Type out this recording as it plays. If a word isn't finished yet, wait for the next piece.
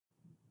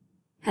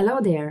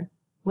Hello there!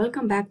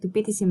 Welcome back to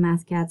PTC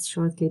Mathcad's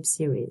short clip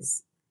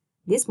series.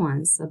 This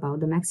one's about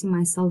the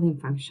maximize solving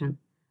function,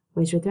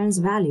 which returns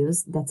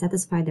values that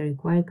satisfy the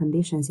required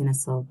conditions in a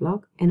solve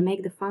block and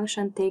make the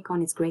function take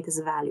on its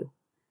greatest value.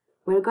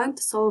 We're going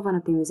to solve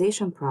an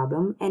optimization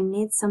problem and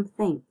need some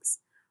things.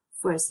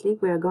 Firstly,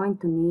 we're going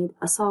to need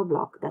a solve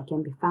block that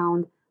can be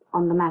found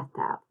on the Math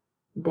tab.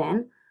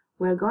 Then,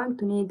 we're going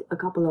to need a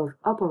couple of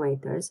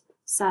operators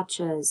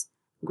such as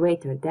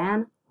greater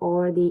than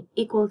or the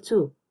equal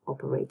to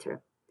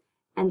operator.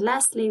 And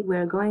lastly,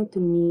 we're going to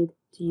need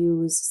to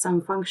use some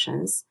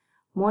functions,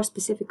 more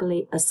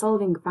specifically a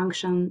solving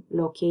function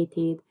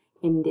located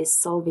in this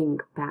solving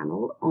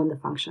panel on the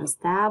functions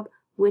tab,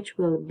 which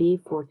will be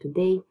for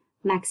today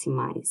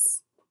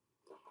maximize.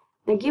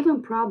 The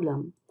given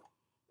problem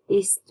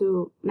is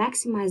to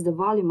maximize the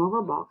volume of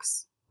a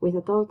box with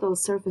a total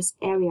surface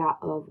area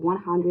of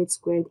 100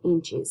 squared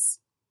inches.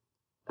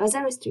 As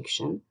a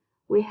restriction,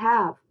 we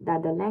have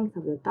that the length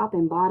of the top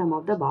and bottom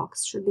of the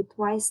box should be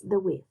twice the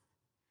width.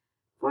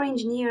 For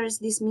engineers,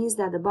 this means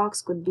that the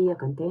box could be a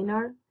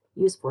container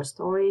used for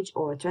storage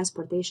or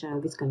transportation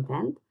of its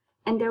content,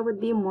 and there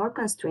would be more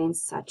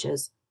constraints such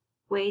as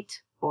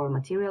weight or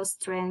material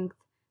strength,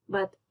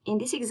 but in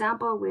this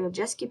example we'll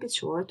just keep it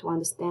short to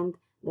understand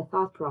the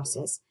thought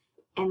process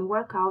and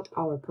work out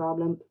our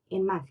problem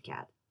in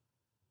Mathcad.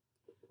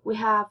 We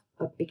have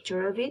a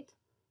picture of it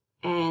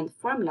and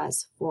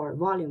formulas for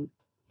volume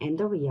and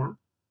area,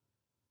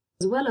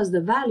 as well as the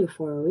value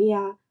for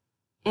area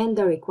and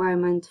the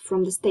requirement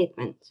from the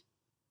statement.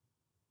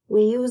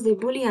 We use the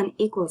Boolean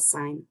equal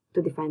sign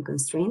to define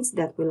constraints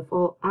that will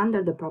fall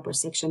under the proper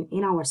section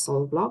in our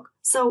solve block,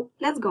 so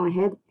let's go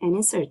ahead and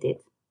insert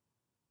it.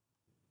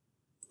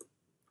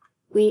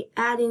 We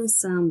add in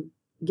some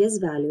guess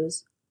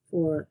values.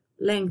 For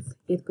length,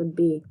 it could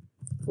be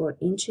 4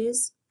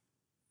 inches,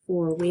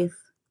 for width,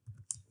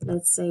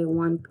 let's say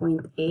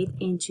 1.8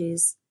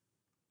 inches,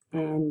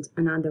 and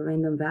another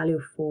random value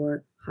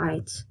for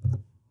height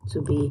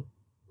to be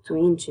 2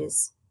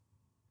 inches.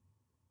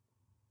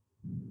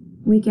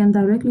 We can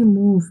directly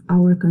move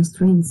our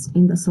constraints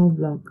in the solve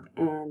block,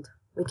 and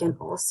we can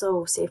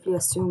also safely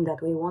assume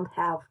that we won't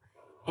have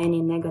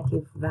any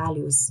negative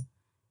values.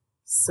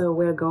 So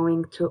we're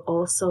going to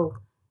also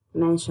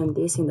mention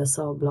this in the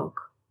solve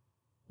block,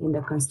 in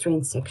the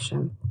constraint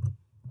section.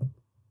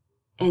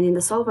 And in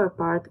the solver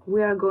part,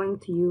 we are going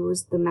to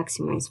use the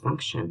maximize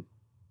function.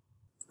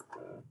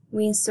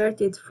 We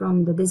insert it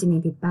from the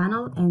designated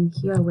panel, and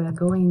here we are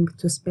going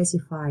to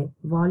specify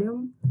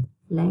volume,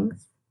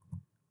 length,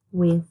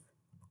 width,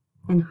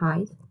 and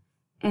height.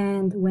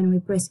 And when we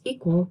press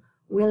equal,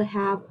 we'll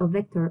have a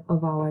vector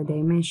of our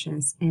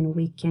dimensions, and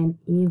we can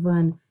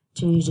even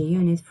change the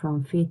unit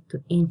from feet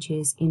to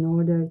inches in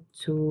order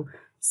to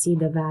see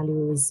the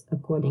values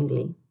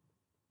accordingly.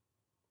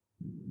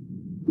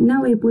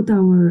 Now we put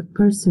our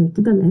cursor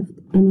to the left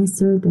and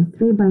insert a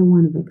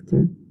 3x1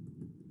 vector,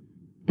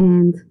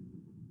 and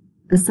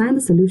assign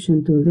the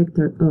solution to a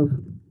vector of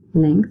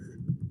length,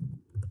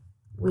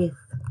 width,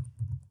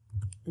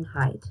 and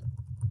height.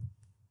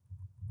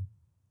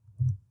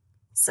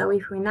 So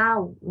if we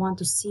now want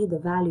to see the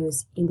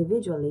values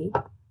individually,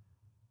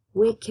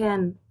 we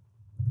can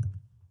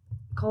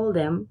call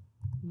them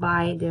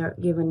by their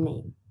given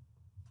name.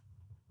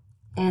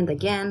 And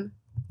again,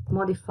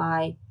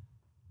 modify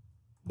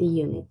the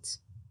unit.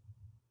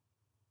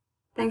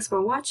 Thanks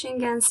for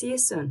watching and see you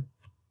soon.